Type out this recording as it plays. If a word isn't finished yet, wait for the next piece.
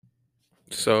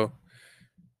So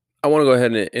I want to go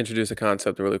ahead and introduce a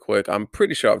concept really quick. I'm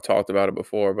pretty sure I've talked about it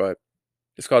before, but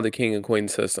it's called the king and queen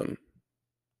system.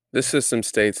 This system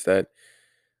states that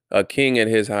a king at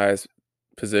his highest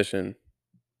position,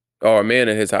 or a man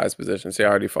at his highest position, see, I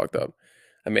already fucked up.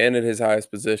 A man at his highest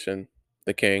position,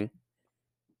 the king,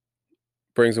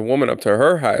 brings a woman up to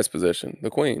her highest position, the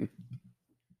queen.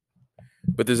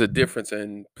 But there's a difference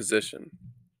in position.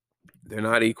 They're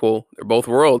not equal. They're both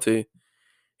royalty.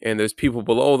 And there's people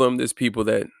below them. There's people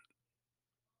that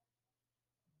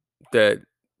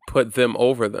put them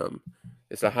over them.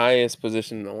 It's the highest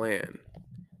position in the land,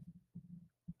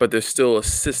 but there's still a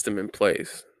system in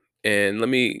place. And let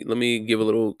me give a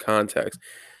little context.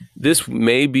 This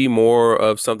may be more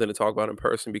of something to talk about in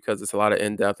person because it's a lot of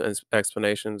in-depth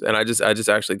explanations. And I just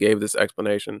actually gave this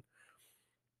explanation,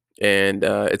 and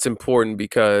it's important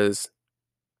because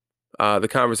the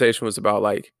conversation was about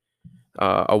like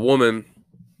a woman.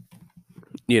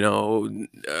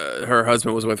 Her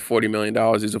husband was worth $40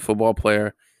 million. He's a football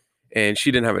player, and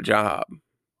she didn't have a job.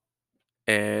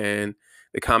 And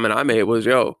the comment I made was,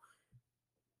 "Yo,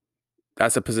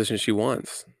 that's a position she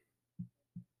wants."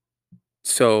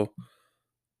 So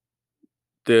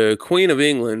the Queen of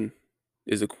England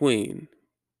is a queen,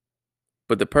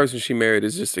 but the person she married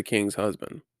is just the king's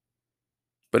husband.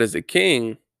 But as a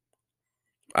king,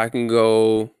 I can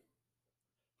go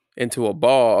into a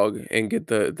bog and get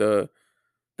the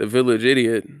village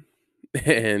idiot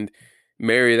and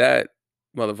marry that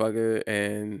motherfucker,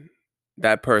 and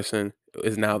that person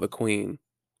is now the queen.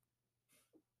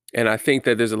 And I think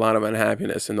that there's a lot of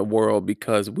unhappiness in the world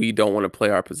because we don't want to play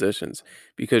our positions.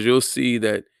 Because you'll see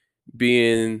that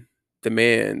being the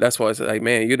man, that's why it's like,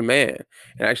 man, you're the man.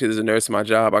 And actually, there's a nurse in my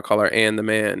job. I call her Ann the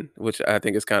man, which I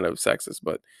think is kind of sexist,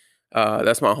 but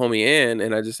that's my homie Ann.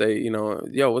 And I just say,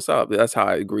 yo, what's up? That's how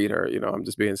I greet her. I'm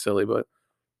just being silly, but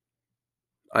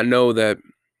I know that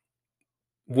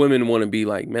women want to be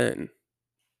like men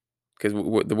because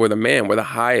we're the man, we're the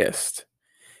highest.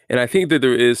 And I think that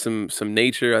there is some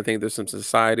nature. I think there's some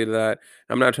society to that.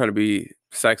 I'm not trying to be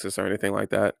sexist or anything like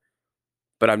that,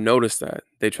 but I've noticed that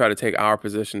they try to take our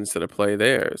position instead of play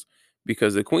theirs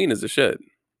because the queen is the shit.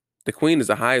 The queen is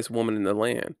the highest woman in the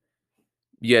land.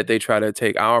 Yet they try to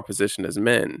take our position as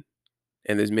men.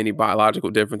 And there's many biological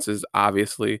differences,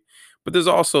 obviously, but there's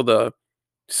also the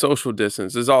social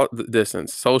distance. There's all the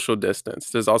distance, social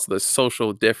distance. There's also the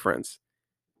social difference.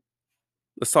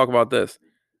 Let's talk about this.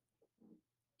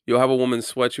 You'll have a woman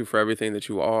sweat you for everything that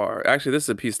you are. Actually, this is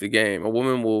a piece of the game. A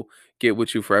woman will get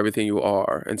with you for everything you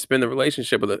are and spend the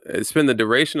relationship with it, spend the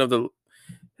duration of the.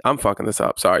 I'm fucking this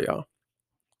up. Sorry, y'all.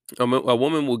 A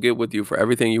woman will get with you for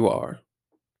everything you are,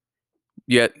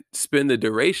 yet spend the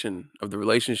duration of the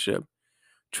relationship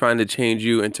trying to change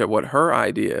you into what her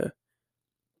idea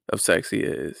of sexy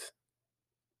is.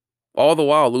 All the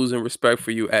while losing respect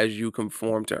for you as you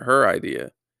conform to her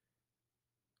idea.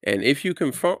 And if you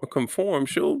conform,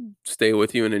 she'll stay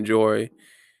with you and enjoy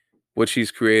what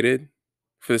she's created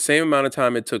for the same amount of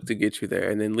time it took to get you there,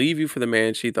 and then leave you for the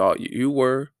man she thought you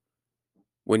were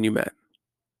when you met.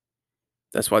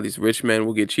 That's why these rich men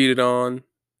will get cheated on.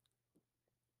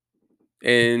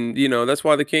 And, that's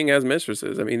why the king has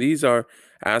mistresses. I mean, these are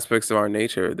aspects of our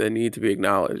nature that need to be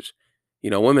acknowledged.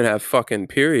 Women have fucking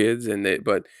periods,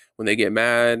 but when they get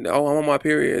mad, oh, I'm on my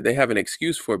period, they have an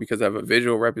excuse for it because they have a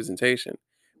visual representation.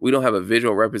 We don't have a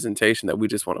visual representation that we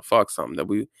just want to fuck something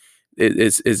that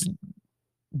it's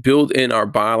built in our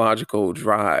biological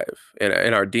drive and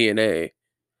in our DNA.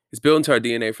 It's built into our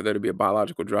DNA for there to be a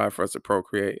biological drive for us to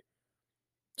procreate.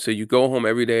 So you go home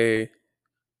every day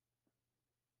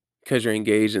because you're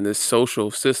engaged in this social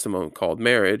system called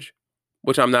marriage,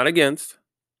 which I'm not against,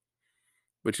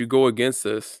 but you go against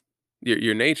this,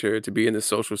 your nature to be in this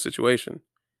social situation.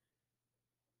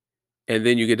 And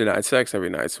then you get denied sex every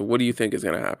night. So what do you think is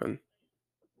going to happen?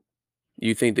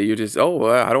 You think that you're just, oh,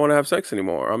 well, I don't want to have sex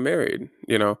anymore. I'm married.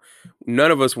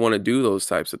 None of us want to do those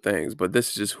types of things, but this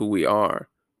is just who we are.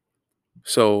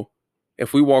 So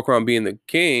if we walk around being the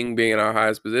king, being in our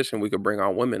highest position, we could bring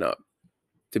our women up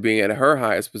to being at her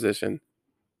highest position.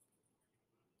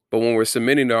 But when we're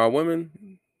submitting to our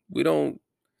women, we don't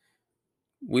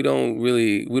we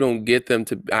don't get them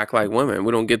to act like women.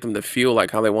 We don't get them to feel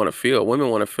like how they want to feel. Women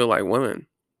want to feel like women.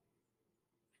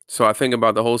 So I think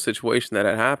about the whole situation that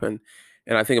had happened,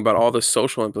 and I think about all the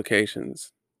social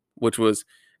implications, which was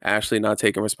Ashley not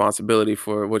taking responsibility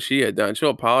for what she had done.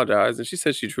 She'll apologize, and she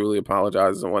said she truly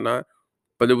apologizes and whatnot.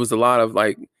 But there was a lot of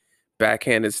like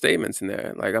backhanded statements in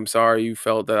there. Like, I'm sorry you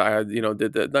felt that I,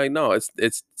 did that. Like, no,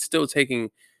 it's still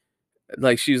taking.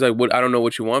 Like, she's like, what? I don't know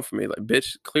what you want from me. Like,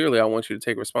 bitch, clearly I want you to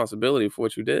take responsibility for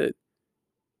what you did.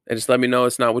 and just let me know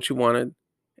it's not what you wanted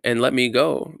and let me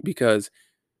go because,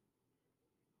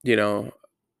 you know,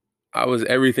 I was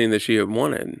everything that she had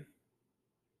wanted,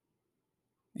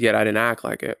 yet I didn't act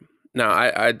like it. Now,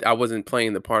 I wasn't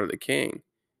playing the part of the king.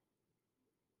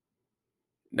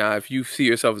 Now, if you see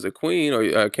yourself as a queen or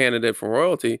a candidate for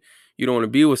royalty, you don't want to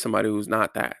be with somebody who's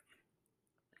not that.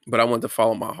 But I wanted to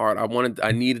follow my heart.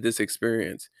 I needed this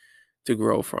experience to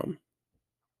grow from.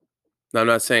 Now, I'm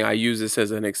not saying I use this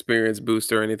as an experience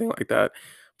booster or anything like that,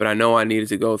 but I know I needed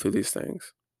to go through these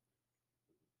things.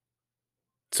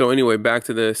 So anyway, back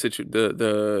to the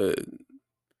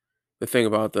thing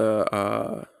about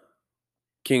the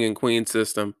king and queen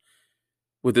system.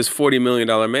 With this $40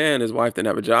 million man, his wife didn't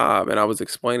have a job, and I was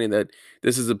explaining that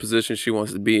this is a position she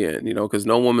wants to be in, because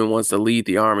no woman wants to lead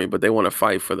the army, but they want to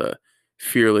fight for the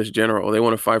fearless general. They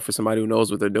want to fight for somebody who knows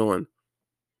what they're doing.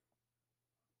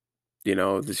 She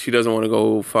doesn't want to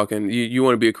go fucking. You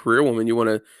want to be a career woman. You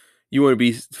want to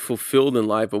be fulfilled in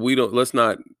life, but we don't. Let's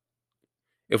not.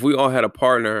 If we all had a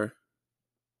partner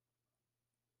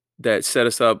that set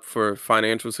us up for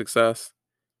financial success,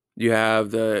 you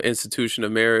have the institution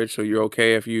of marriage, so you're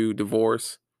okay if you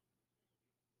divorce.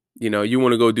 You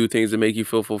want to go do things that make you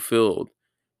feel fulfilled.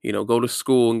 Go to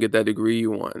school and get that degree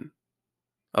you want.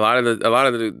 A lot of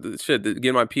the shit to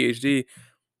get my PhD,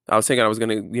 I was thinking I was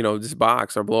gonna, just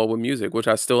box or blow up with music, which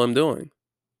I still am doing.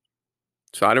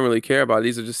 So I didn't really care about it.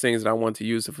 These are just things that I want to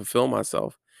use to fulfill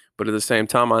myself. But at the same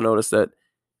time, I noticed that,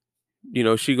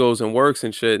 she goes and works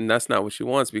and shit, and that's not what she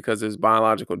wants because there's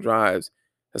biological drives.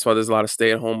 That's why there's a lot of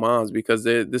stay-at-home moms because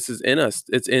this is in us.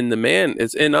 It's in the man.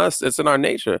 It's in us. It's in our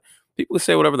nature. People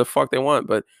say whatever the fuck they want,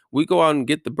 but we go out and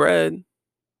get the bread,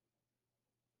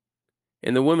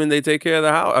 and the women they take care of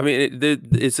the house. I mean,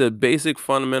 it's a basic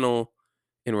fundamental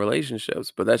in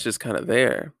relationships, but that's just kind of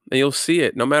there, and you'll see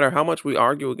it. No matter how much we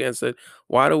argue against it,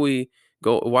 why do we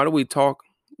Why do we talk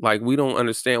like we don't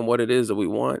understand what it is that we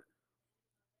want?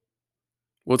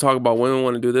 We'll talk about women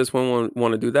want to do this, women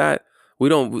want to do that. We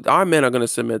don't. Our men are going to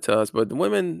submit to us, but the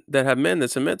women that have men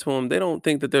that submit to them, they don't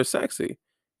think that they're sexy.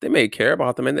 They may care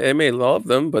about them and they may love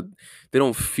them, but they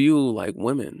don't feel like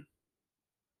women.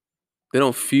 They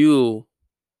don't feel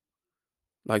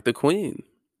like the queen.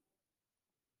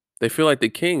 They feel like the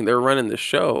king. They're running the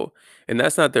show, and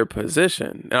that's not their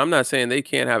position. And I'm not saying they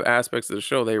can't have aspects of the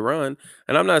show they run,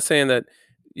 and I'm not saying that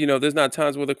there's not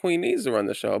times where the queen needs to run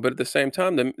the show, but at the same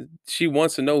time, she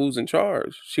wants to know who's in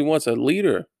charge. She wants a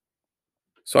leader.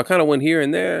 So I kind of went here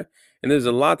and there, and there's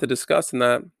a lot to discuss in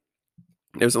that.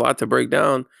 There's a lot to break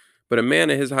down, but a man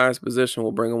in his highest position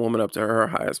will bring a woman up to her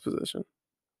highest position.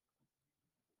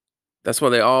 That's why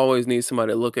they always need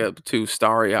somebody to look up to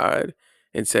starry eyed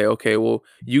and say, okay, well,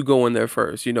 you go in there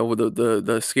first. With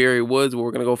the scary woods where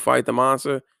we're gonna go fight the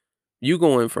monster, you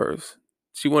go in first.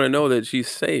 She wanna know that she's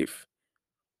safe.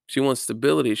 She wants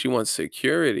stability, she wants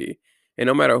security. And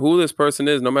no matter who this person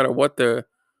is, no matter what they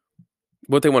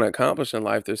want to accomplish in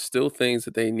life, there's still things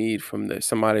that they need from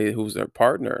somebody who's their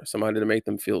partner, somebody to make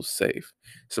them feel safe,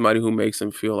 somebody who makes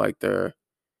them feel like they're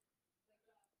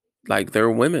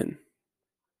women.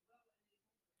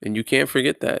 And you can't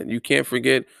forget that. You can't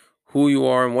forget who you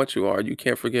are and what you are. You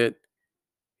can't forget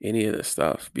any of this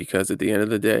stuff because at the end of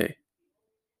the day,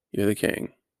 you're the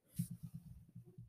king.